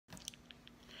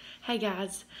Hey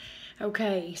guys.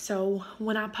 Okay, so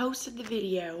when I posted the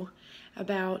video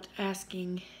about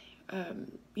asking,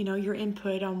 your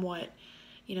input on what,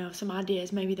 some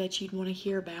ideas maybe that you'd want to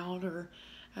hear about or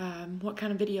what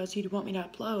kind of videos you'd want me to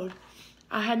upload,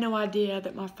 I had no idea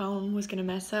that my phone was going to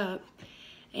mess up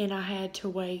and I had to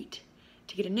wait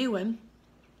to get a new one.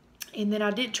 And then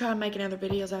I did try making other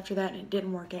videos after that and it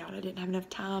didn't work out. I didn't have enough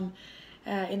time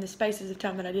in the spaces of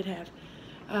time that I did have.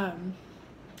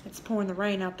 It's pouring the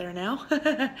rain out there now.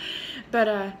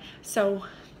 But so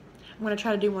I'm gonna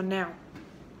try to do one now.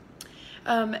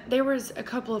 There was a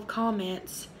couple of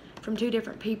comments from two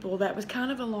different people that was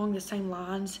kind of along the same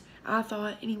lines, I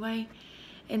thought anyway.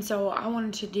 And so I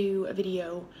wanted to do a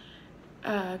video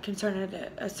concerning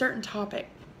a certain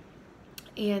topic.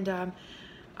 And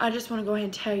I just want to go ahead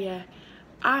and tell you,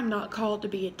 I'm not called to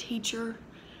be a teacher.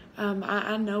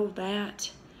 I know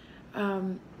that.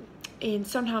 And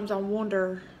sometimes I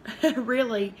wonder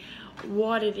really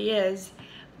what it is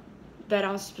that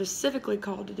I'm specifically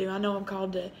called to do. I know I'm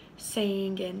called to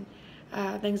sing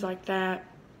and things like that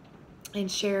and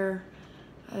share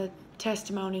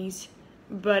testimonies,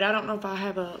 but I don't know if I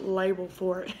have a label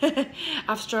for it.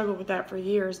 I've struggled with that for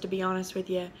years, to be honest with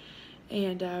you.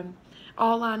 And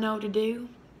all I know to do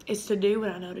is to do what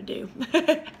I know to do.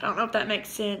 I don't know if that makes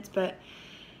sense, but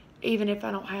even if I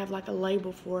don't have like a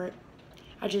label for it,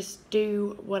 I just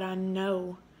do what I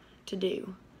know to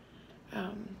do.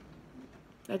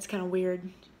 That's kind of weird,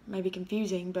 maybe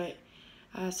confusing, but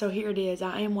so here it is.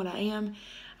 I am what I am.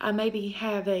 I maybe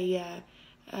have a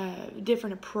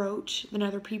different approach than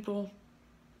other people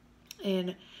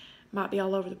and might be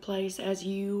all over the place, as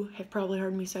you have probably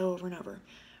heard me say over and over,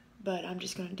 but I'm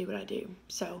just going to do what I do.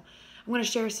 So I'm going to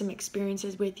share some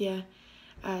experiences with you.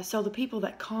 So the people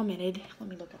that commented, let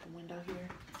me look out the window here.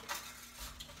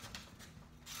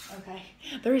 Okay,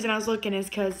 the reason I was looking is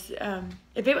because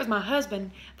if it was my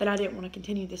husband, then I didn't want to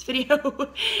continue this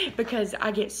video because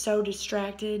I get so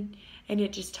distracted and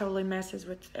it just totally messes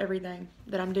with everything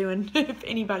that I'm doing. If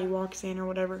anybody walks in or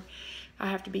whatever, I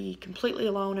have to be completely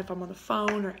alone if I'm on the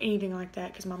phone or anything like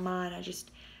that, because my mind,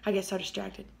 I get so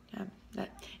distracted.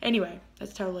 Anyway,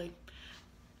 that's totally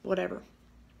whatever.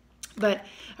 But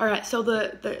all right, so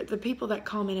the people that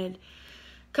commented,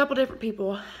 couple different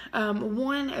people.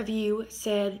 One of you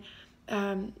said,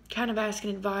 kind of asking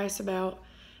advice about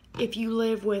if you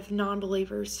live with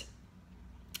non-believers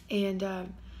and,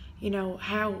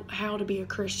 how to be a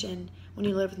Christian when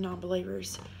you live with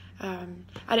non-believers. I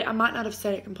might not have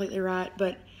said it completely right,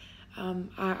 but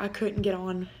I couldn't get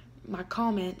on my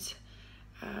comments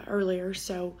earlier,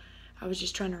 so I was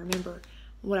just trying to remember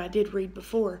what I did read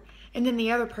before. And then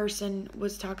the other person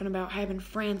was talking about having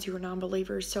friends who are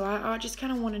non-believers. So I just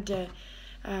kind of wanted to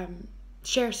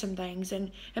share some things and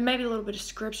maybe a little bit of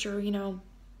scripture.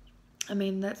 I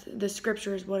mean, that's the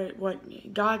scripture is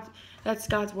that's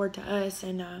God's word to us,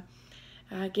 and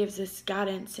gives us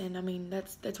guidance. And I mean,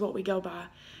 that's what we go by.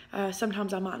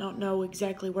 Sometimes I might not know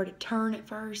exactly where to turn at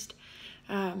first,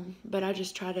 but I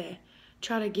just try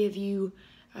to give you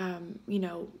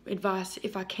advice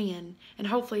if I can, and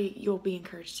hopefully you'll be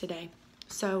encouraged today.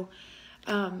 So,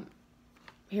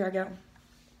 here I go.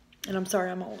 And I'm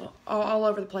sorry, I'm all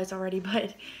over the place already,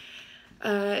 but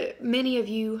many of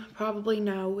you probably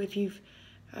know, if you've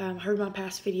heard my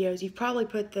past videos, you've probably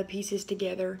put the pieces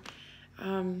together.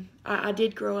 I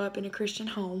did grow up in a Christian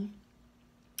home,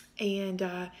 and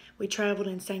we traveled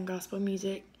and sang gospel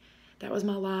music. That was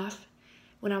my life.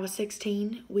 When I was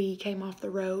 16, we came off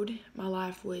the road. My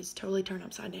life was totally turned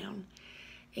upside down.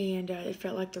 And it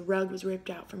felt like the rug was ripped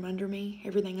out from under me.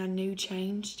 Everything I knew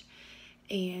changed.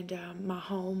 And my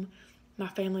home, my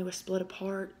family was split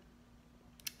apart.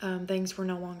 Things were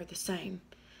no longer the same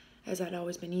as I'd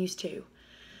always been used to.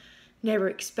 Never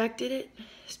expected it,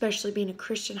 especially being a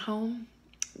Christian home.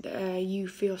 You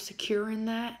feel secure in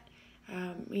that,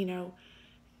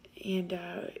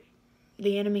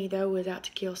 the enemy, though, is out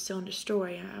to kill, steal, and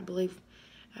destroy. I believe,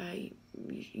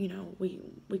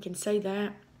 we can say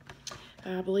that.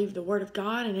 I believe the word of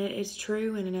God, and it is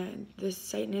true, and this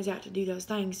Satan is out to do those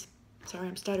things. Sorry,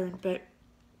 I'm stuttering, but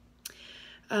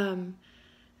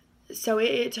so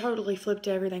it totally flipped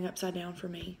everything upside down for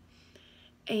me.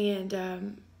 And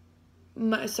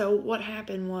so what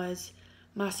happened was,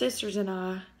 my sisters and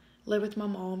I lived with my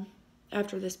mom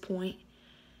after this point.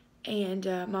 And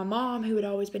my mom, who had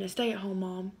always been a stay-at-home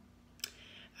mom,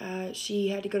 she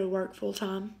had to go to work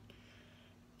full-time.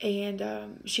 And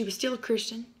she was still a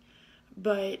Christian,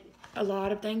 but a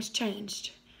lot of things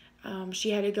changed. She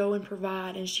had to go and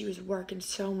provide, and she was working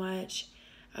so much,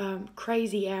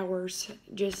 crazy hours,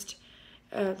 just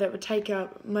that would take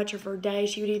up much of her day.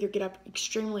 She would either get up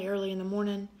extremely early in the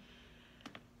morning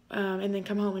and then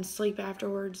come home and sleep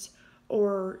afterwards,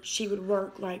 or she would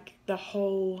work like the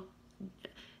whole,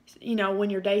 when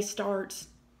your day starts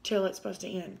till it's supposed to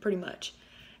end, pretty much.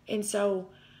 And so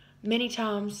many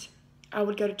times I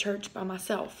would go to church by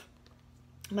myself.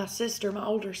 My sister, my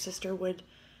older sister, would,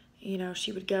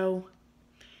 she would go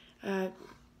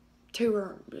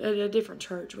to a different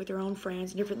church with her own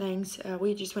friends and different things.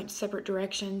 We just went separate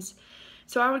directions.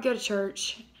 So I would go to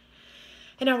church,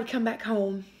 and I would come back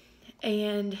home,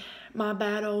 and my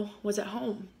battle was at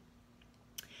home.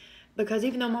 Because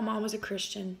even though my mom was a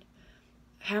Christian,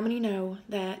 how many know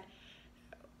that,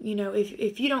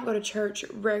 if you don't go to church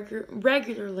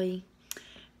regularly,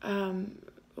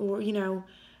 or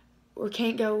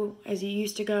can't go as you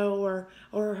used to go,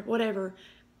 or whatever,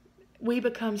 we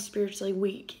become spiritually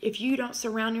weak. If you don't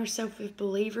surround yourself with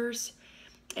believers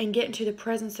and get into the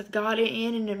presence of God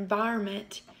in an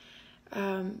environment,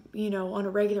 on a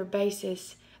regular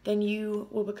basis, then you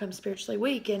will become spiritually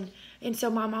weak. And so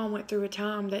my mom went through a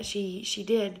time that she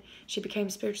did. She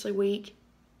became spiritually weak.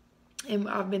 And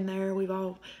I've been there. We've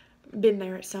all been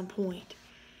there at some point.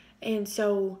 And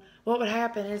so what would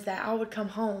happen is that I would come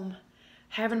home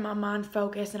having my mind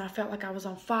focused, and I felt like I was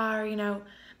on fire,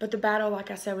 but the battle,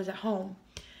 like I said, was at home,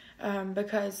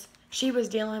 because she was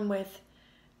dealing with,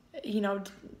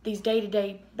 these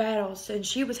day-to-day battles, and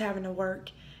she was having to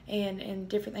work and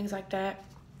different things like that.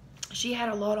 She had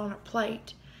a lot on her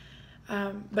plate,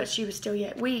 but she was still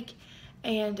yet weak,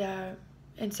 and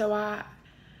so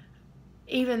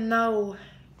even though,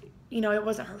 it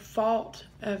wasn't her fault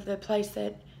of the place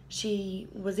that she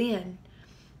was in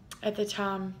at the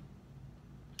time,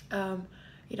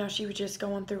 she was just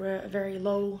going through a very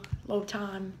low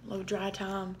dry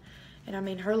time,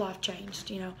 and her life changed,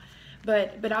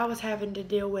 but I was having to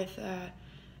deal with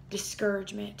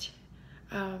discouragement,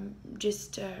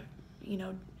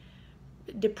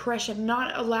 depression,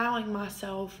 not allowing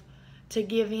myself to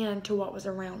give in to what was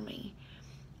around me,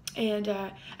 and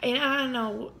I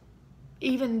know,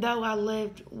 even though I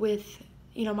lived with,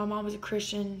 my mom was a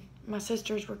Christian, my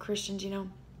sisters were Christians,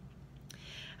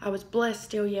 I was blessed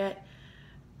still yet.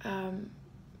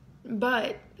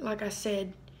 But like I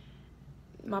said,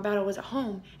 my battle was at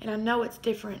home, and I know it's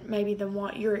different maybe than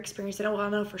what you're experiencing. Well, I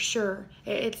know for sure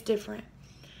it's different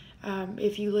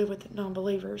if you live with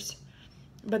non-believers.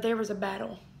 But there was a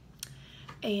battle,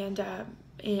 and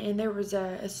there was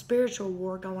a spiritual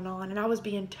war going on, and I was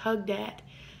being tugged at,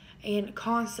 and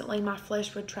constantly my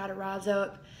flesh would try to rise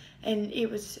up. And it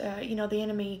was, the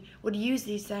enemy would use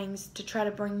these things to try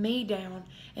to bring me down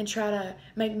and try to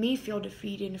make me feel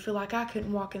defeated and feel like I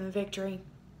couldn't walk in the victory.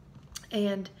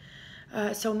 And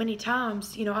so many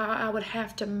times, I would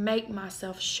have to make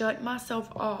myself shut myself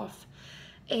off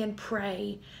and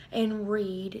pray and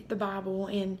read the Bible,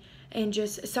 and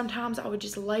just sometimes I would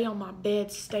just lay on my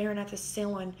bed staring at the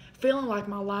ceiling, feeling like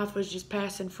my life was just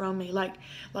passing from me, like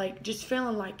just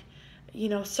feeling like,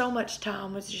 so much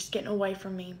time was just getting away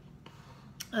from me.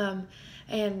 And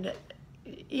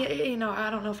I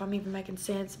don't know if I'm even making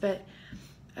sense, but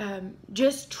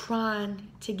just trying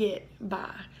to get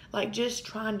by, just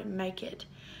trying to make it,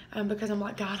 because I'm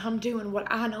like, God, I'm doing what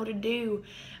I know to do,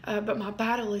 but my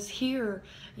battle is here,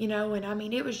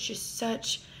 and it was just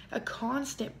such a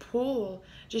constant pull,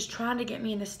 just trying to get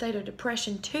me in a state of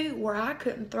depression too, where I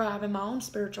couldn't thrive in my own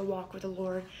spiritual walk with the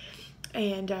Lord.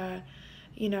 And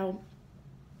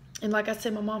and like I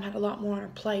said, my mom had a lot more on her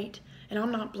plate, and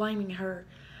I'm not blaming her,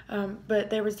 but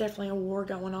there was definitely a war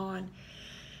going on.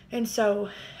 And so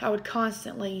I would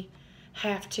constantly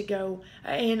have to go,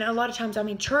 and a lot of times,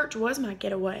 church was my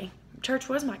getaway.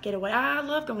 I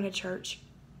love going to church.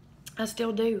 I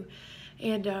still do.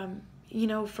 And,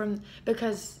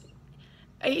 because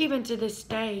even to this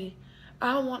day,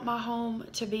 I want my home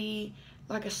to be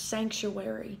like a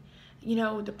sanctuary,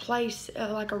 the place,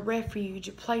 like a refuge,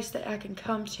 a place that I can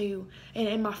come to,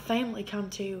 and my family come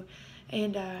to,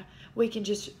 and we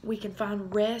can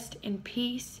find rest and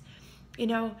peace,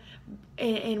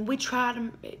 and we try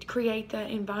to create that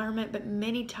environment, but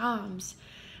many times,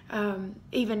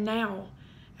 even now,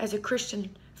 as a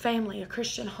Christian family, a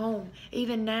Christian home,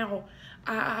 even now,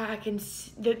 I can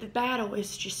see the battle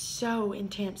is just so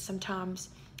intense. Sometimes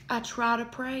I try to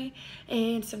pray,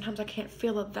 and sometimes I can't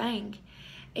feel a thing.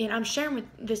 And I'm sharing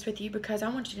this with you because I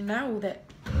want you to know that,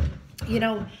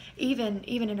 even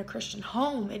in a Christian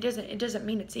home, it doesn't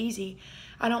mean it's easy.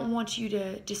 I don't want you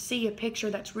to see a picture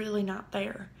that's really not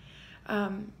there.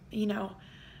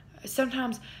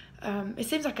 Sometimes it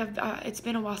seems like it's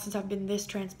been a while since I've been this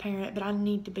transparent, but I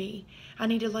need to be. I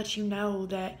need to let you know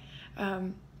that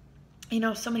You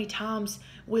know, so many times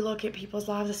we look at people's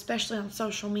lives, especially on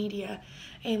social media,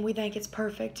 and we think it's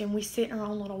perfect, and we sit in our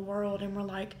own little world, and we're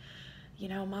like, you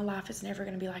know, my life is never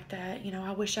going to be like that. You know,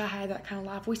 I wish I had that kind of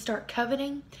life. We start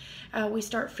coveting. We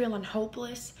start feeling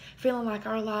hopeless, feeling like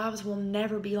our lives will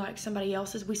never be like somebody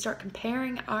else's. We start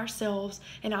comparing ourselves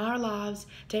and our lives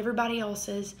to everybody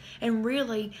else's, and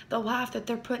really the life that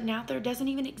they're putting out there doesn't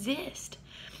even exist.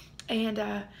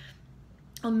 And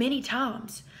many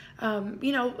times,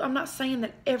 you know, I'm not saying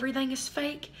that everything is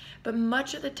fake, but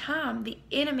much of the time the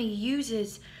enemy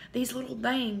uses these little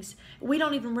things. We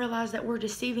don't even realize that we're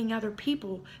deceiving other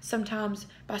people sometimes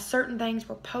by certain things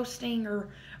we're posting, or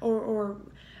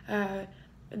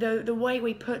the way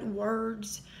we put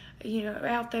words, you know,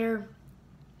 out there.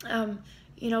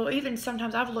 You know, even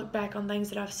sometimes I've looked back on things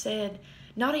that I've said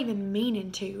not even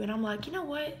meaning to, and I'm like, you know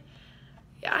what?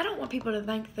 I don't want people to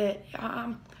think that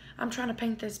I'm trying to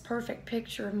paint this perfect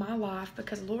picture of my life,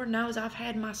 because Lord knows I've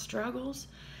had my struggles,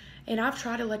 and I've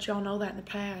tried to let y'all know that in the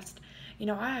past. You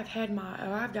know,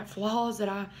 I've got flaws that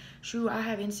I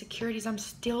have insecurities. I'm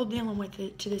still dealing with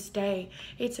it to this day.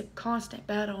 It's a constant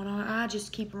battle, and I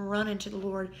just keep running to the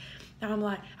Lord. And I'm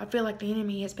like, I feel like the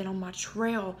enemy has been on my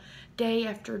trail day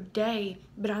after day,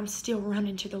 but I'm still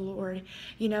running to the Lord.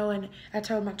 You know, and I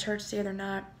told my church the other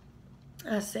night,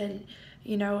 I said,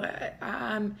 you know,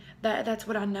 that's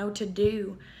what I know to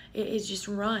do, is just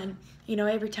run. You know,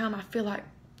 every time I feel like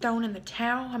throwing in the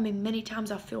towel, I mean, many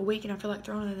times I feel weak and I feel like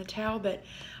throwing in the towel, but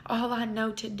all I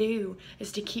know to do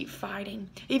is to keep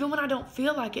fighting. Even when I don't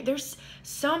feel like it, there's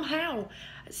somehow,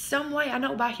 some way, I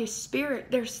know by His Spirit,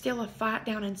 there's still a fight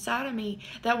down inside of me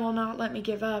that will not let me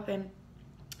give up. And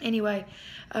anyway,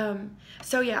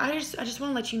 so yeah, I just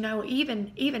want to let you know,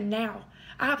 even now,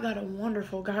 I've got a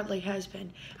wonderful, godly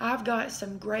husband. I've got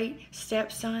some great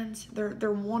stepsons.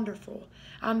 They're wonderful.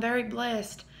 I'm very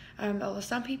blessed.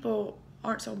 Some people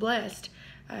aren't so blessed,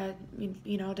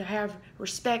 you know, to have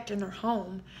respect in their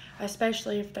home,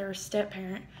 especially if they're a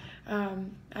step-parent.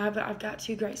 I've got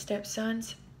 2 great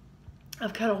stepsons.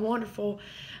 I've got a wonderful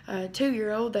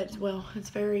 2-year-old that's, well,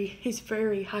 he's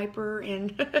very hyper,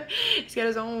 and he's got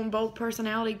his own bold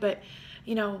personality, but,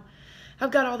 you know, I've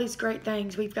got all these great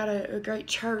things. We've got a great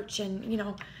church, and, you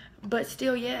know, but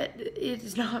still yet,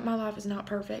 my life is not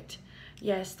perfect.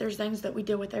 Yes, there's things that we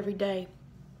deal with every day.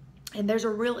 And there's a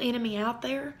real enemy out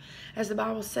there. As the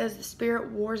Bible says, the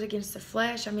spirit wars against the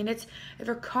flesh. I mean,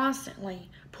 they're constantly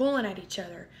pulling at each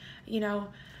other, you know,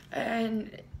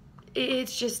 and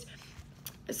it's just,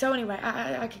 so anyway,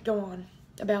 I could go on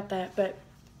about that, but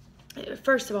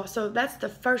first of all, so that's the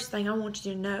first thing I want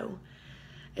you to know,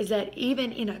 is that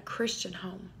even in a Christian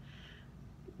home,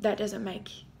 that doesn't make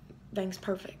things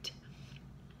perfect.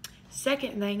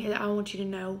 Second thing that I want you to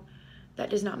know, that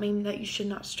does not mean that you should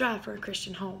not strive for a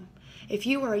Christian home. If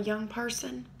you are a young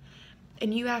person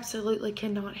and you absolutely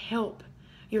cannot help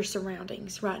your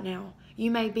surroundings right now, you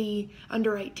may be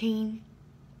under 18,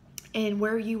 and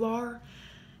where you are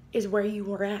is where you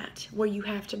were at, where you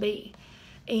have to be.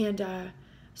 And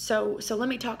so let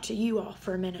me talk to you all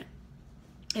for a minute.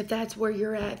 If that's where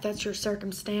you're at, if that's your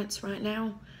circumstance right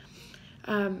now,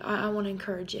 I want to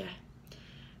encourage you.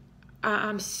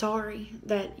 I'm sorry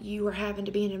that you are having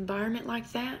to be in an environment like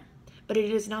that, but it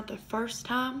is not the first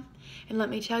time. And let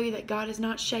me tell you that God is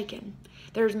not shaken.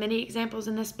 There's many examples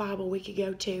in this Bible we could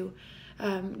go to,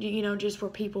 you know, just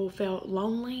where people felt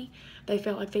lonely. They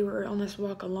felt like they were on this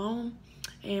walk alone.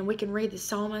 And we can read the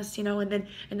psalmist, you know, and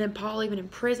then Paul even in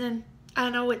prison. I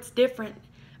know it's different,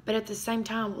 but at the same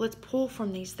time, let's pull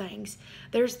from these things.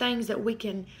 There's things that we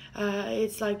can,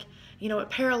 it's like, you know, it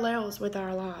parallels with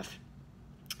our life.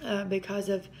 Because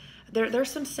of there's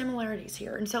some similarities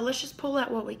here, and so let's just pull out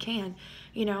what we can,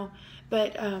 you know.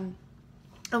 But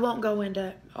I won't go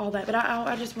into all that, but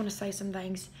I just want to say some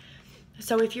things.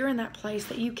 So if you're in that place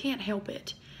that you can't help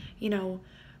it, you know,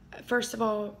 first of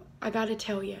all, I got to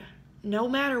tell you, no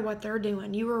matter what they're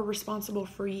doing, you are responsible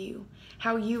for you,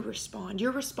 how you respond.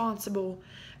 You're responsible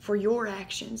for your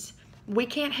actions. We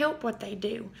can't help what they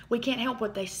do. We can't help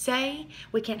what they say.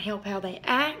 We can't help how they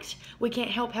act. We can't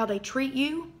help how they treat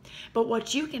you. But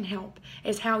what you can help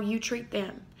is how you treat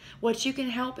them. What you can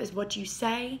help is what you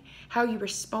say, how you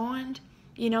respond,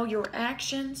 you know, your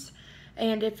actions.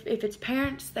 And if it's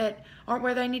parents that aren't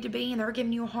where they need to be and they're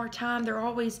giving you a hard time, they're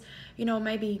always, you know,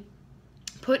 maybe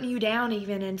putting you down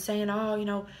even and saying, oh, you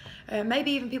know,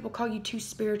 maybe even people call you too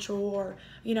spiritual, or,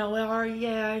 you know, or,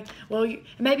 yeah, well,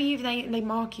 maybe even they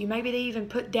mock you. Maybe they even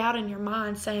put doubt in your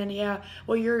mind saying, yeah,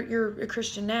 well, you're a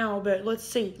Christian now, but let's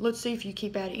see if you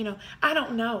keep at it. You know, I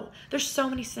don't know. There's so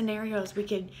many scenarios we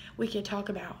could talk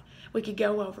about. We could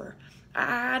go over.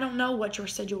 I don't know what your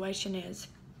situation is.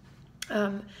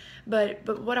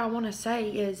 But what I want to say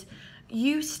is,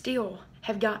 you still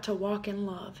have got to walk in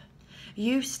love.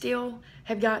 You still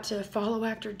have got to follow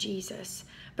after Jesus,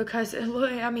 because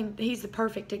I mean, he's the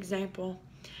perfect example.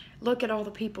 Look at all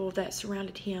the people that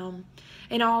surrounded him,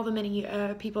 and all the many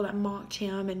people that mocked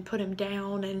him and put him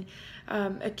down and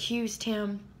accused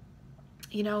him.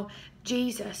 You know,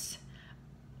 Jesus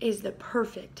is the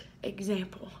perfect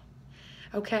example.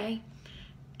 Okay?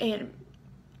 And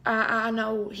I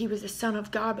know he was the Son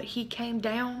of God, but he came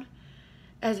down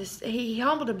he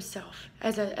humbled himself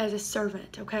as a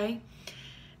servant, okay?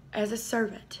 As a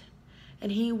servant.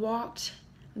 And he walked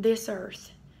this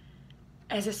earth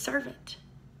as a servant.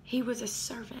 He was a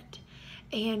servant.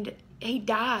 And he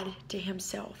died to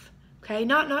himself, okay?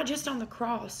 Not just on the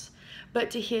cross, but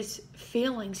to his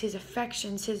feelings, his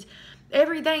affections, his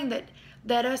everything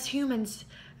that us humans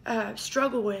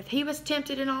struggle with. He was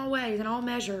tempted in all ways, in all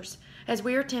measures, as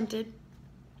we are tempted.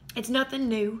 It's nothing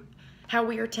new how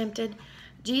we are tempted.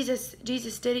 Jesus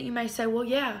did it. You may say, well,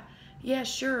 yeah,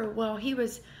 sure. Well, he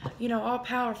was, all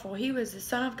powerful. He was the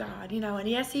Son of God, and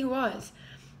yes, he was.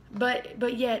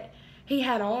 But yet he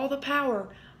had all the power.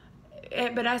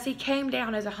 But as he came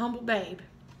down as a humble babe,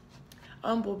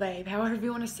 however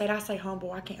you want to say it. I say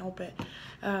humble. I can't help it.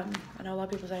 I know a lot of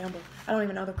people say humble. I don't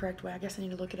even know the correct way. I guess I need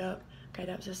to look it up. Okay,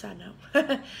 that was a side note.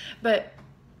 But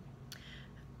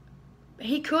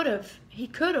he could have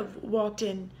walked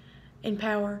in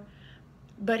power,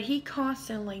 but he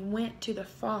constantly went to the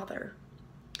Father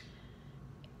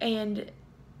and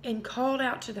called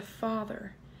out to the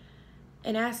Father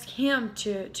and asked him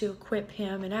to equip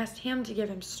him, and asked him to give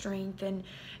him strength, and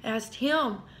asked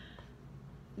him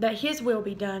that his will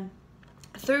be done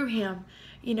through him.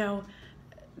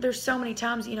 There's so many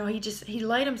times, he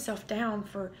laid himself down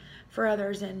for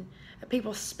others, and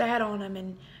people spat on him,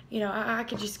 and I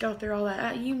could just go through all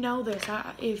that.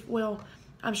 This.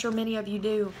 I'm sure many of you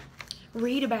do.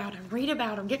 Read about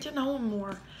him, get to know him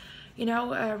more.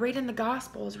 Read in the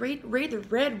Gospels, read the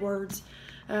red words,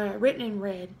 written in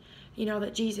red,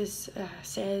 that Jesus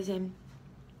says, and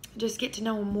just get to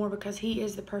know him more, because he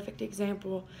is the perfect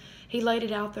example. He laid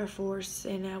it out there for us,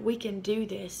 and we can do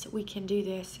this. We can do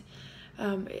this.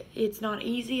 It's not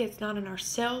easy. It's not in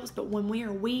ourselves, but when we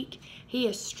are weak, he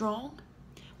is strong.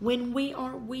 When we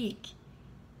are weak,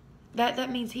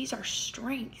 that means he's our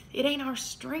strength. It ain't our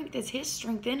strength, it's his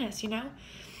strength in us,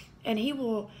 And he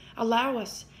will allow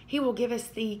us, he will give us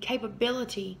the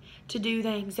capability to do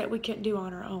things that we couldn't do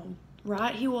on our own,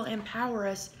 right? He will empower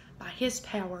us by his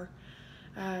power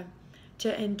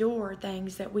to endure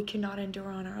things that we cannot endure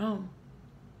on our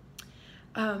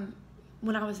own.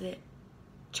 When I was at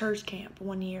church camp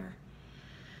one year,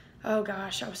 oh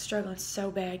gosh, I was struggling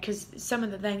so bad, because some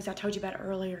of the things I told you about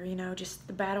earlier, just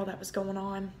the battle that was going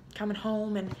on, coming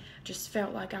home, and just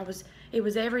felt like it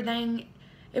was everything,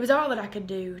 it was all that I could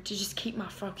do to just keep my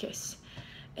focus.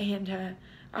 And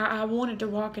I wanted to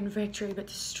walk in victory, but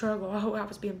the struggle, I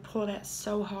was being pulled at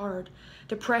so hard.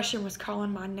 Depression was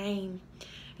calling my name.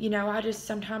 I just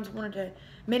sometimes wanted to,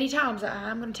 many times,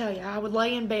 I'm going to tell you, I would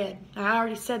lay in bed. I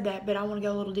already said that, but I want to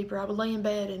go a little deeper. I would lay in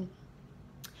bed and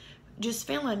just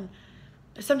feeling,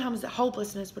 sometimes the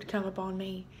hopelessness would come upon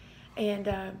me, and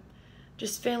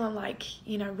just feeling like,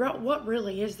 what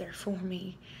really is there for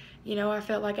me? I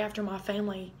felt like after my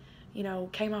family,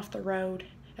 came off the road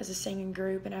as a singing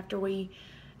group, and after we,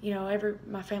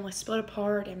 my family split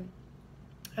apart, and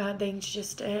things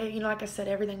just, like I said,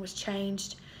 everything was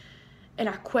changed, and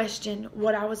I questioned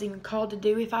what I was even called to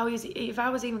do, if I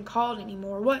was even called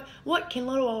anymore. What can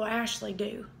little old Ashley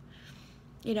do?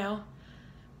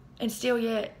 And still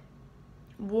yet,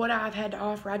 what I've had to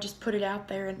offer, I just put it out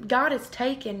there. And God has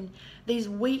taken these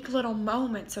weak little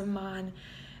moments of mine,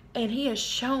 and he has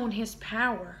shown his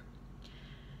power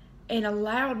and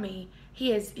allowed me. He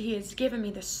has given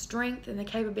me the strength and the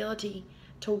capability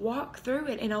to walk through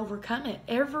it and overcome it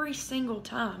every single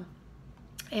time.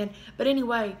 But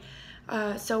anyway,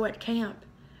 so at camp,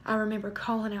 I remember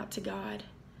calling out to God.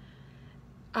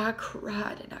 I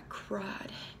cried and I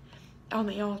cried on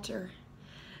the altar.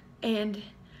 And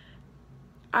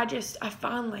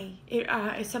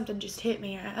something just hit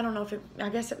me. I don't know I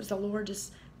guess it was the Lord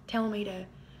just telling me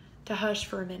to hush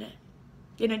for a minute.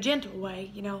 In a gentle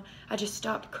way, I just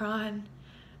stopped crying.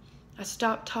 I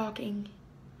stopped talking.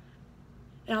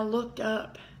 And I looked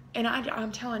up. And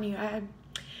I'm telling you,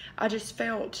 I just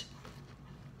felt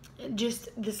just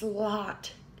this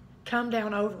light come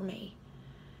down over me.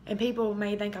 And people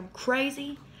may think I'm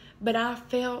crazy, but I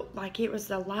felt like it was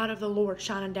the light of the Lord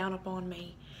shining down upon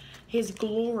me. His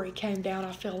glory came down,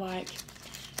 I feel like.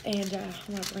 And I'm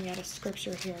going to bring out a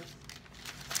scripture here.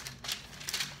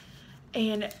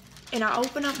 And And I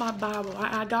opened up my Bible.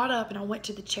 I got up and I went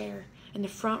to the chair in the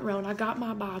front row, and I got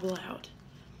my Bible out.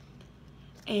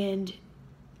 And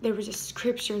there was a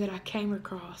scripture that I came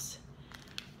across.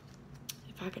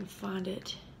 If I can find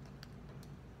it.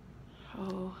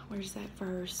 Oh, where's that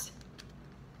verse?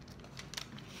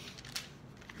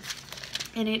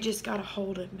 And it just got a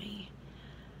hold of me.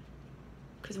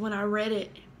 Because when I read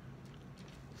it,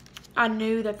 I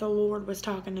knew that the Lord was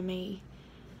talking to me.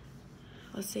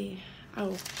 Let's see.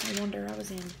 Oh, no wonder I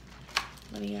was in.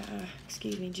 Let me,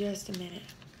 excuse me just a minute.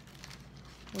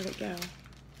 Where'd it go?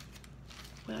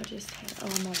 Well, I just had,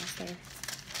 oh, I'm almost there.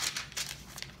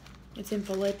 It's in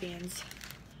Philippians.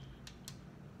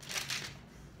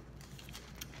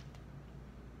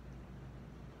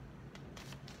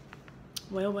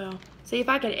 Well. See, if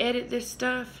I could edit this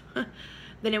stuff,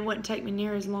 then it wouldn't take me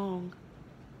near as long.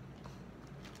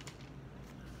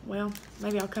 Well,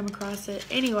 maybe I'll come across it.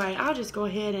 Anyway, I'll just go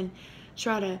ahead and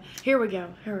try to, here we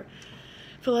go. Here,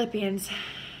 Philippians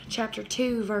chapter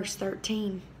 2, verse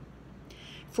 13.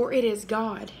 For it is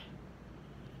God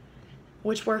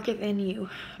which worketh in you,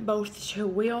 both to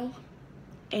will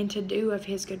and to do of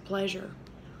his good pleasure.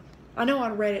 I know I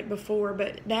read it before,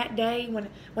 but that day when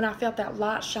I felt that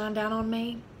light shine down on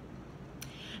me,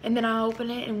 and then I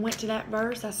opened it and went to that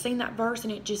verse, I seen that verse,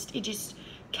 and it just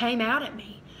came out at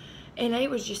me. And it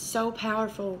was just so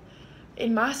powerful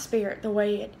in my spirit, the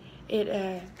way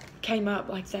it came up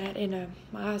like that. And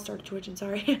my eyes started twitching,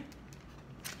 sorry.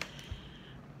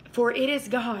 For it is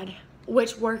God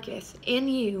which worketh in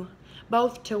you,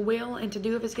 both to will and to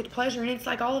do of his good pleasure. And it's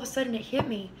like all of a sudden it hit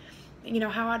me, you know,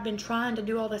 how I'd been trying to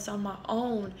do all this on my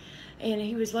own. And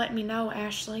he was letting me know,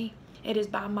 Ashley, it is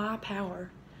by my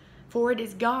power. For it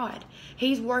is God.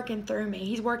 He's working through me.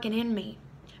 He's working in me,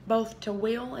 both to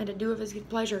will and to do of his good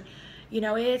pleasure. You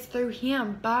know, it's through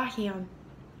him, by him,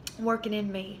 working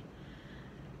in me.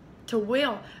 To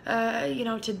will, you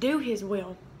know, to do his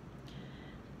will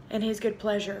and his good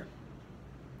pleasure.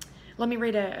 Let me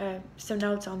read some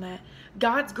notes on that.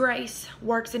 God's grace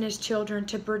works in his children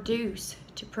to produce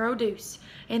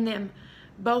in them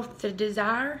both the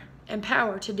desire and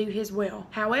power to do his will.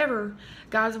 However,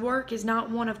 God's work is not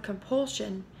one of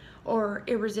compulsion or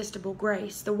irresistible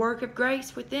grace. The work of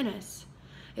grace within us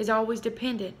is always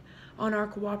dependent on our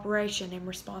cooperation and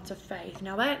response of faith.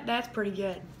 Now that's pretty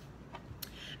good,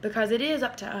 because it is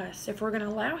up to us if we're going to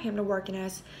allow him to work in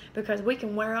us, because we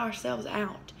can wear ourselves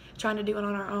out trying to do it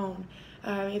on our own.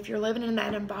 If you're living in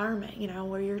that environment, you know,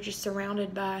 where you're just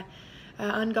surrounded by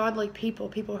ungodly people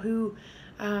who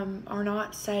are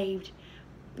not saved,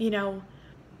 you know,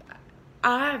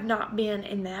 I've not been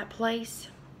in that place,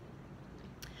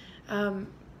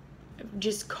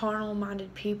 just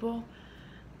carnal-minded people,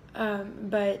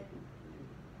 but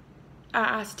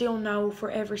I still know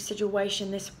for every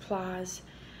situation this applies.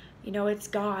 You know, it's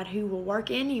God who will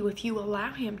work in you if you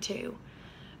allow him to.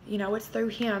 You know, it's through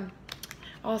him.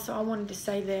 Also, I wanted to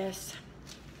say this.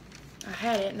 I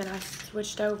had it and then I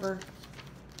switched over.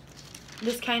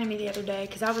 This came to me the other day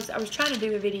because I was trying to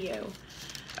do a video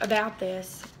about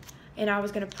this, and I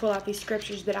was going to pull out these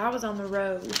scriptures, but I was on the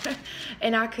road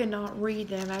and I could not read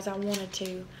them as I wanted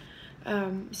to.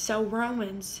 So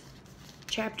Romans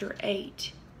chapter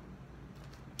 8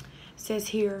 says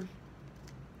here,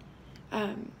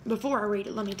 before I read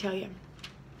it, let me tell you,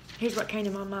 here's what came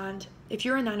to my mind. If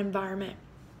you're in that environment,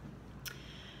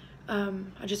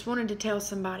 I just wanted to tell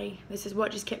somebody, this is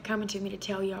what just kept coming to me to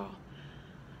tell y'all.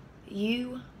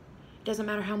 It doesn't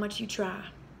matter how much you try,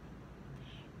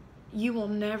 you will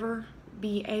never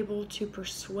be able to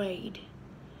persuade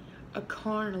a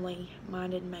carnally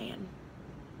minded man.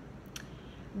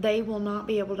 They will not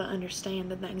be able to understand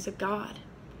the things of God.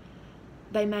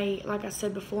 They may, like I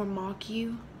said before, mock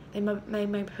you. They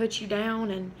may put you down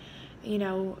and, you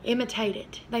know, imitate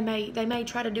it. They may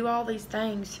try to do all these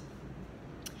things.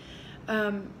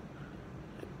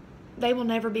 They will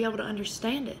never be able to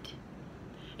understand it.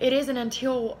 It isn't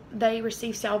until they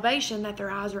receive salvation that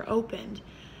their eyes are opened,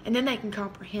 and then they can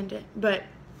comprehend it. But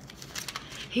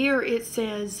here it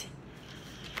says,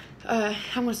 I'm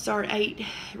going to start 8,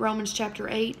 Romans chapter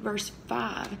 8, verse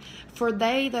 5. For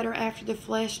they that are after the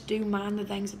flesh do mind the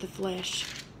things of the flesh,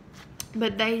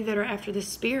 but they that are after the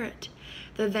Spirit,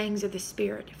 the things of the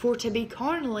Spirit. For to be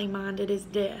carnally minded is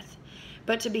death,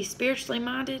 but to be spiritually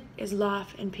minded is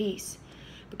life and peace.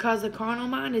 Because the carnal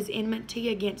mind is enmity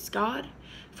against God,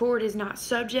 for it is not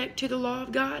subject to the law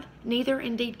of God, neither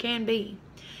indeed can be.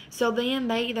 So then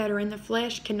they that are in the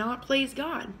flesh cannot please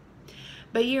God.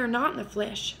 But ye are not in the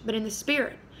flesh, but in the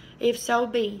Spirit, if so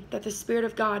be that the Spirit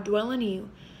of God dwell in you.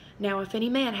 Now if any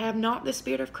man have not the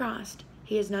Spirit of Christ,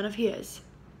 he is none of his.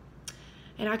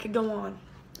 And I could go on.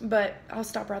 But I'll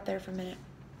stop right there for a minute.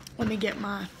 Let me get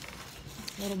my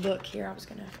little book here. I was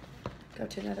going to go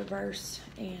to another verse.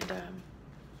 And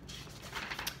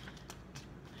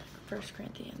 1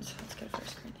 Corinthians. Let's go to 1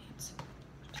 Corinthians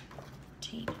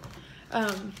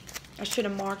 14. I should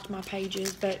have marked my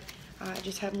pages, but I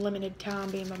just have limited time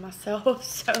being by myself.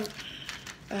 So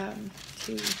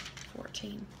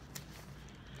 2:14.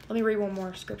 Let me read one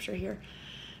more scripture here.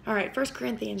 All right, 1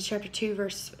 Corinthians chapter 2,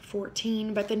 verse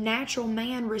 14. But the natural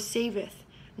man receiveth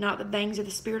not the things of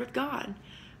the Spirit of God,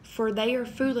 for they are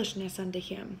foolishness unto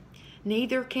him.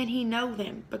 Neither can he know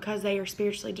them, because they are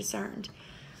spiritually discerned.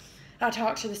 I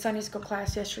talked to the Sunday school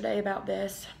class yesterday about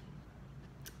this,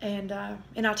 and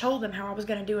I told them how I was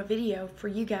going to do a video for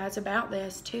you guys about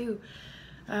this too.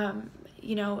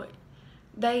 You know,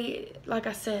 they, like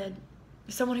I said,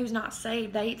 someone who's not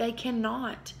saved, they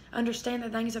cannot understand the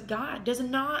things of God. Does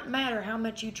not matter how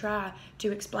much you try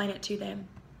to explain it to them.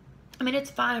 I mean,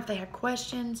 it's fine if they have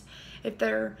questions, if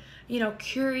they're, you know,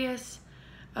 curious.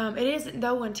 It isn't,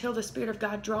 though, until the Spirit of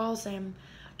God draws them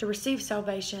to receive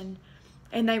salvation,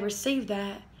 and they receive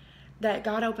that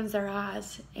God opens their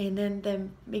eyes, and then they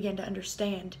begin to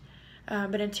understand.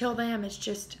 But until then, it's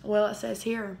just, well, it says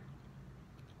here,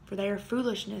 for they are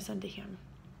foolishness unto him,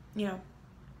 you know.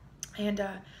 And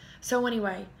so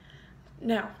anyway,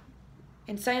 now,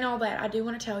 in saying all that, I do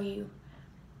want to tell you,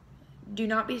 do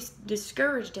not be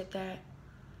discouraged at that.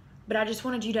 But I just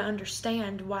wanted you to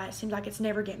understand why it seems like it's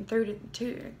never getting through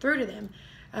to them.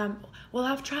 Well,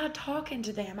 I've tried talking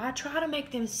to them. I try to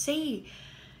make them see.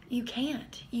 You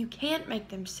can't. You can't make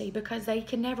them see, because they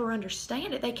can never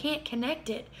understand it. They can't connect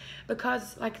it,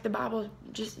 because, like the Bible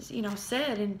just, you know,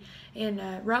 said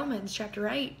in Romans chapter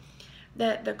 8,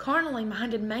 that the carnally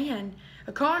minded man,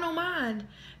 a carnal mind,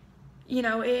 you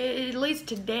know, it leads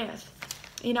to death.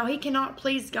 You know, he cannot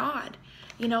please God.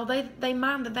 You know, they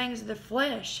mind the things of the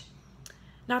flesh,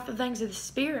 not the things of the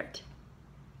Spirit.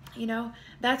 You know,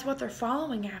 that's what they're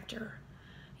following after.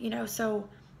 You know, so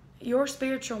your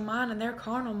spiritual mind and their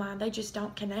carnal mind, they just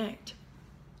don't connect.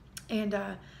 And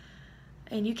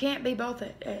you can't be both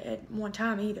at one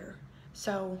time either.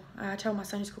 So I told my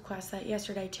Sunday school class that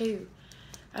yesterday too.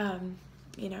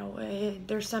 You know,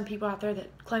 there's some people out there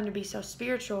that claim to be so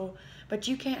spiritual, but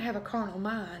you can't have a carnal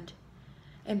mind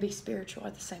and be spiritual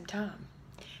at the same time.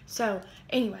 So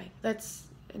anyway, that's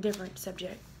a different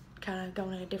subject, kind of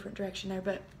going in a different direction there.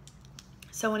 But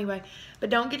so anyway, but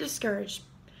don't get discouraged.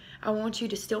 I want you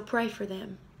to still pray for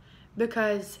them,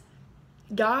 because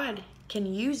God can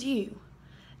use you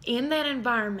in that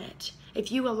environment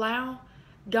if you allow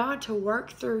God to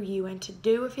work through you and to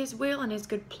do of His will and His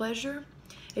good pleasure.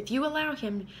 If you allow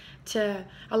Him to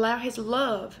allow His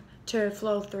love to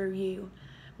flow through you,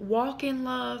 walk in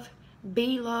love,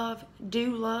 be love,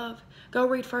 do love. Go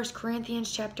read 1 Corinthians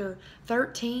chapter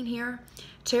 13 here.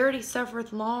 Charity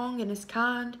suffereth long and is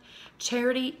kind.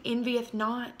 Charity envieth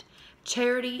not.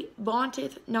 Charity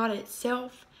vaunteth not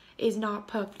itself, is not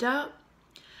puffed up,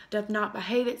 doth not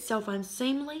behave itself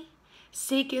unseemly,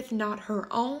 seeketh not her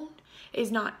own,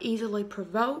 is not easily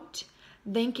provoked,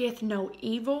 thinketh no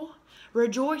evil,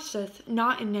 rejoiceth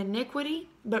not in iniquity,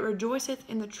 but rejoiceth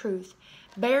in the truth,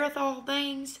 beareth all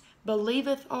things,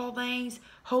 believeth all things,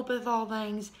 hopeth all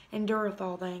things, endureth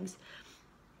all things.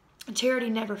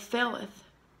 Charity never faileth.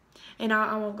 And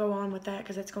I won't go on with that,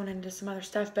 because it's going into some other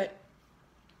stuff, but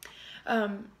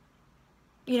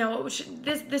you know,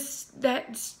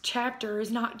 that chapter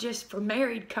is not just for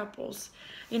married couples.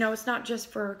 You know, it's not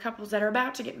just for couples that are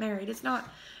about to get married. It's not,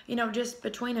 you know, just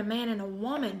between a man and a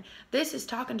woman. This is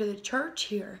talking to the church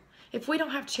here. If we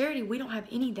don't have charity, we don't have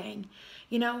anything,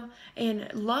 you know.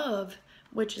 And love,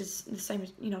 which is the same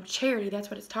as, you know, charity,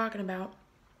 that's what it's talking about,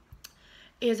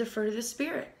 is a fruit of the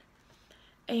Spirit.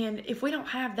 And if we don't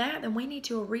have that, then we need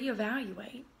to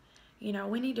reevaluate. You know,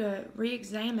 we need to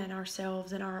re-examine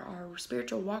ourselves and our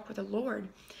spiritual walk with the Lord.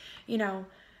 You know,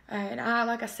 and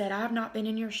like I said, I've not been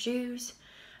in your shoes.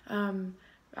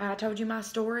 I told you my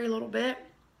story a little bit.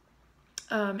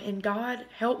 And God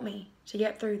helped me to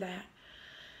get through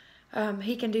that.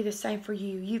 He can do the same for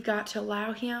you. You've got to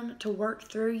allow Him to work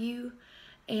through you.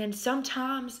 And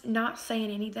sometimes not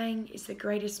saying anything is the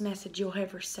greatest message you'll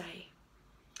ever say.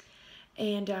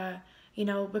 And, you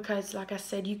know, because like I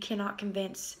said, you cannot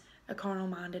convince a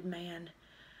carnal-minded man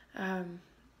of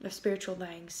spiritual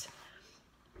things.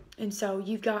 And so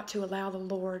you've got to allow the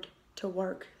Lord to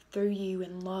work through you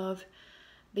in love.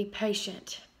 Be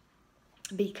patient.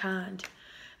 Be kind.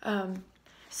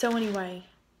 So anyway,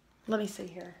 let me see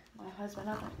here. My husband,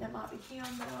 I think that might be him,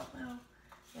 but I don't know.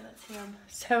 Yeah, that's him.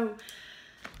 So,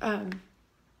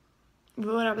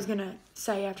 what I was going to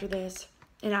say after this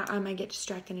And I may get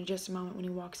distracted in just a moment when he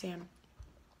walks in.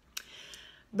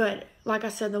 But like I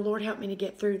said, the Lord helped me to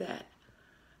get through that.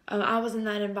 I was in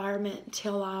that environment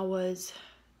until I was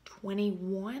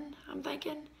 21, I'm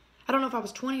thinking. I don't know if I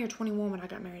was 20 or 21 when I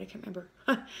got married. I can't remember.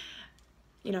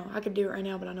 You know, I could do it right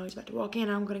now, but I know he's about to walk in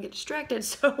and I'm going to get distracted.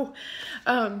 So,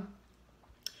 but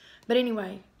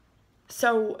anyway,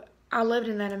 so I lived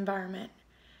in that environment.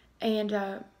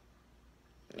 And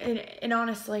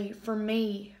honestly, for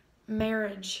me,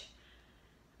 marriage,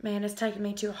 man, it's taken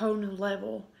me to a whole new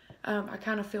level. I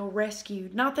kind of feel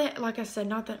rescued. Not that, like I said,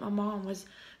 not that my mom was,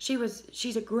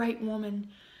 she's a great woman.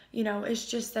 You know, it's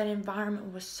just that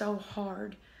environment was so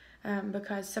hard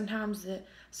because sometimes the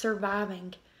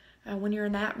surviving, when you're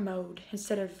in that mode,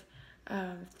 instead of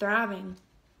thriving,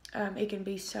 it can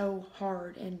be so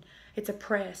hard and it's a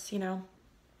press, you know,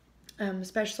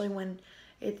 especially when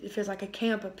it feels like a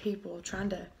camp of people trying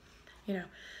to, you know.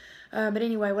 But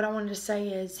anyway, what I wanted to say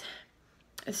is,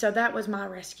 so that was my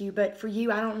rescue. But for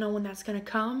you, I don't know when that's going to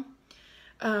come.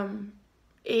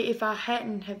 If I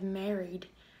hadn't have married,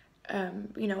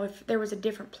 you know, if there was a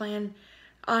different plan,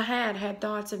 I had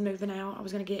thoughts of moving out. I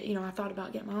was going to get, you know, I thought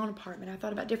about getting my own apartment. I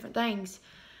thought about different things.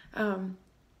 I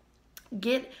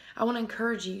want to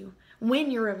encourage you, when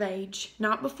you're of age,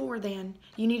 not before then,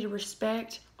 you need to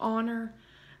respect, honor,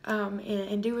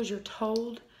 and do as you're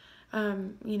told.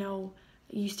 You know,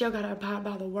 you still got to abide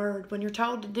by the word. When you're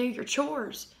told to do your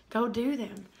chores, go do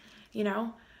them. You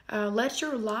know, let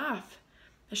your life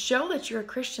show that you're a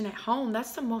Christian at home.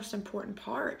 That's the most important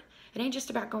part. It ain't just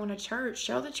about going to church.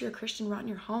 Show that you're a Christian right in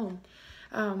your home.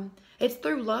 It's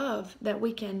through love that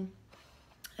we can,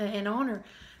 and honor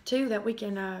too, that we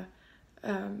can,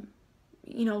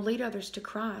 you know, lead others to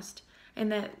Christ.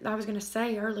 And that I was going to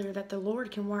say earlier that the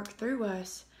Lord can work through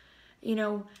us, you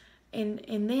know, and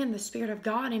then the Spirit of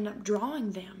God end up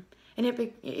drawing them. And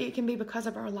it can be because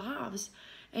of our lives.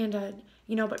 And,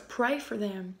 you know, but pray for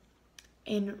them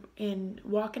and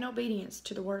walk in obedience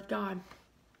to the Word of God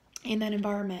in that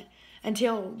environment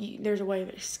until there's a way of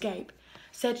escape.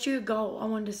 Set you a goal. I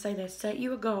wanted to say this. Set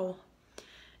you a goal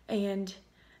and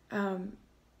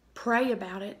pray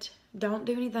about it. Don't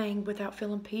do anything without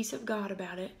feeling peace of God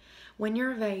about it. When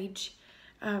you're of age,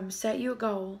 set you a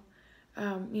goal.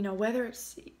 You know, whether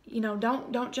it's, you know,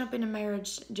 don't jump into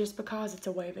marriage just because it's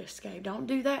a way of escape. Don't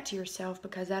do that to yourself,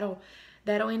 because that'll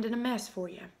end in a mess for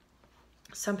you.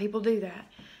 Some people do that,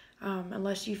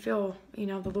 unless you feel, you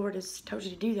know, the Lord has told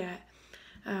you to do that,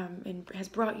 and has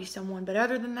brought you someone. But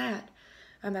other than that,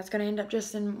 that's going to end up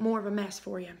just in more of a mess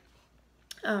for you.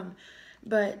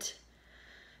 But,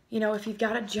 you know, if you've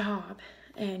got a job,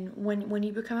 and when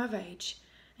you become of age,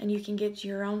 and you can get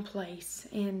your own place,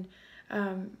 and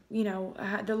you know,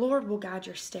 the Lord will guide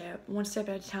your step, one step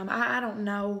at a time. I don't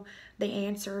know the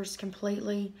answers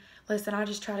completely. Listen, I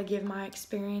just try to give my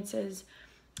experiences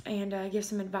and give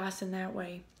some advice in that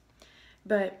way.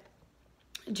 But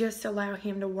just allow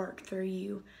Him to work through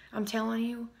you. I'm telling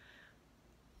you,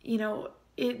 you know,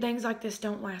 things like this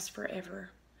don't last forever.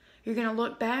 You're going to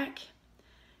look back.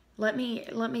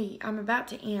 I'm about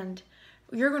to end.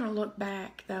 You're going to look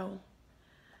back, though.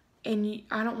 And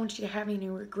I don't want you to have any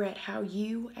regret how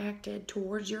you acted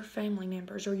towards your family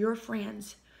members or your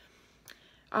friends.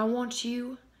 I want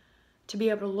you to be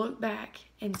able to look back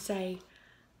and say,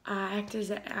 I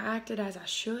acted as I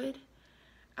should.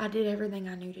 I did everything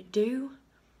I knew to do.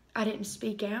 I didn't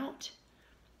speak out.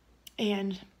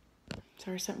 And,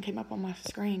 sorry, something came up on my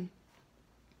screen.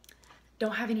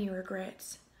 Don't have any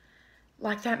regrets.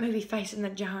 Like that movie, Facing the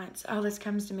Giants. Oh, this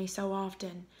comes to me so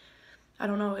often. I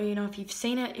don't know, you know, if you've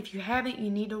seen it. If you haven't, you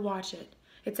need to watch it.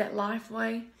 It's at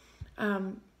Lifeway. I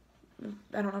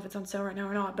don't know if it's on sale right now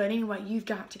or not. But anyway, you've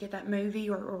got to get that movie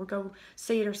or go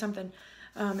see it or something.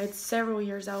 It's several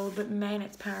years old, but man,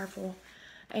 it's powerful.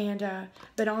 And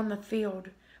but on the field,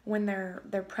 when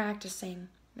they're practicing,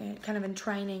 kind of in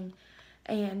training,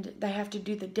 and they have to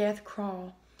do the death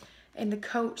crawl, and the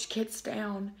coach gets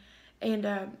down, and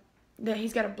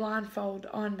he's got a blindfold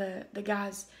on the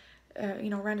guy's, you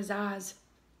know, around his eyes,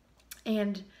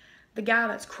 and the guy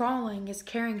that's crawling is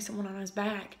carrying someone on his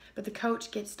back, but the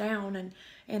coach gets down,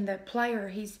 and the player,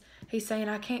 he's saying,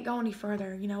 I can't go any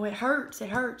further, you know, it hurts,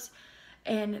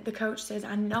 and the coach says,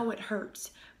 I know it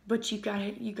hurts, but you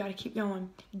gotta keep going.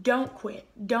 Don't quit.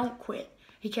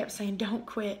 He kept saying, don't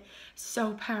quit.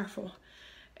 So powerful.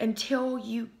 Until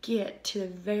you get to the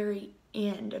very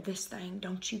end of this thing,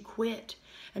 don't you quit.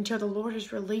 Until the Lord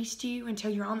has released you,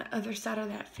 until you're on the other side of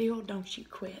that field, don't you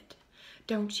quit.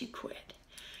 Don't you quit.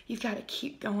 You've got to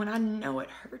keep going. I know it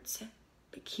hurts,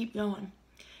 but keep going.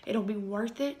 It'll be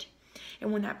worth it.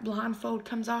 And when that blindfold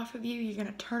comes off of you, you're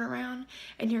going to turn around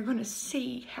and you're going to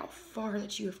see how far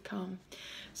that you have come.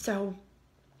 So,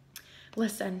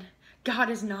 listen, God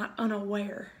is not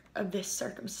unaware of this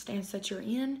circumstance that you're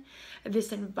in, of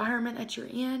this environment that you're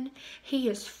in. He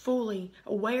is fully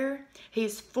aware. He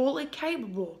is fully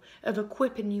capable of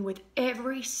equipping you with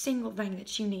every single thing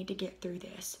that you need to get through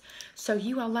this. So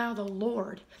you allow the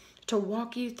Lord to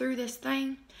walk you through this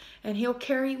thing, and He'll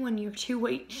carry you when you're too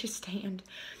weak to stand.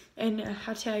 And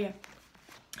I tell you,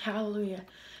 hallelujah,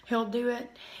 He'll do it.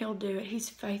 He'll do it. He's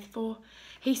faithful.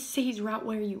 He sees right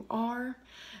where you are.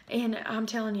 And I'm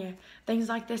telling you, things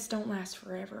like this don't last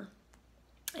forever.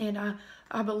 And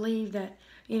I believe that,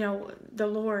 you know, the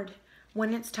Lord,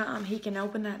 when it's time, He can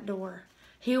open that door.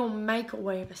 He'll make a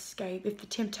way of escape. If the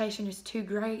temptation is too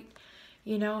great,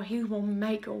 you know, He will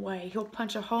make a way. He'll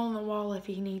punch a hole in the wall if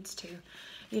He needs to,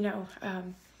 you know.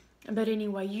 But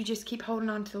anyway, you just keep holding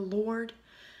on to the Lord.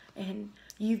 And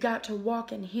you've got to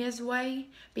walk in His way,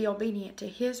 be obedient to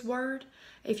His word.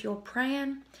 If you're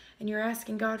praying and you're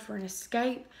asking God for an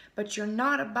escape, but you're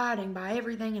not abiding by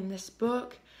everything in this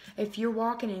book, if you're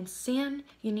walking in sin,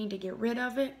 you need to get rid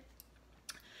of it.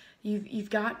 You've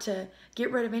got to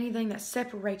get rid of anything that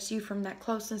separates you from that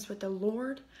closeness with the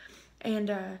Lord.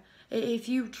 And if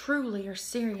you truly are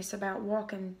serious about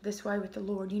walking this way with the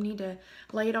Lord, you need to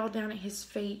lay it all down at His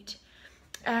feet.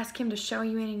 Ask Him to show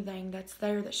you anything that's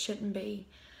there that shouldn't be.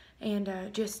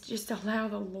 And just allow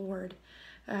the Lord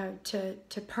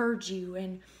to purge you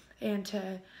and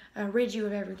to rid you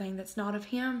of everything that's not of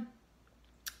Him.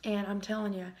 And I'm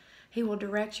telling you, He will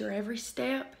direct your every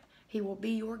step. He will be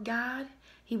your guide.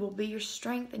 He will be your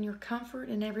strength and your comfort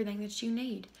and everything that you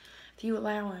need if you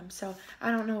allow Him. So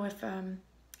I don't know if,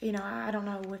 you know, I don't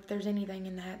know if there's anything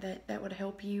in that would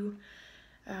help you.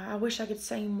 I wish I could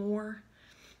say more,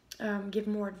 give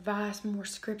more advice, more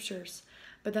scriptures,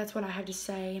 but that's what I have to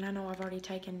say. And I know I've already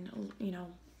taken, you know,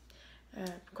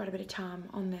 quite a bit of time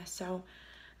on this. So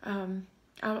I'm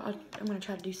going to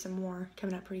try to do some more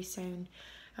coming up pretty soon.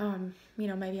 You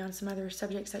know, maybe on some other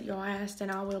subjects that y'all asked,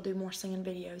 and I will do more singing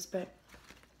videos. But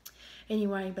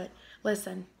anyway, but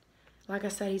listen, like I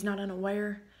said, He's not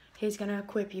unaware. He's going to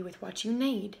equip you with what you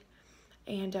need.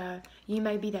 And you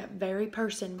may be that very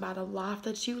person by the life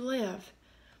that you live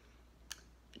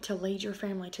to lead your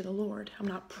family to the Lord. I'm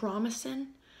not promising,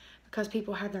 because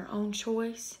people have their own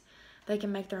choice. They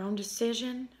can make their own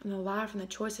decision in the life and the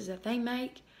choices that they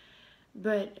make.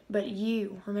 But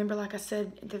you, remember, like I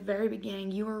said at the very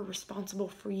beginning, you are responsible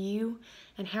for you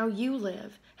and how you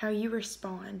live, how you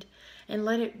respond. And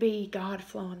let it be God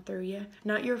flowing through you.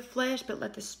 Not your flesh, but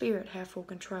let the Spirit have full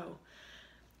control.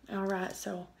 All right,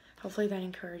 so hopefully that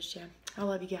encouraged you. I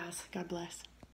love you guys. God bless.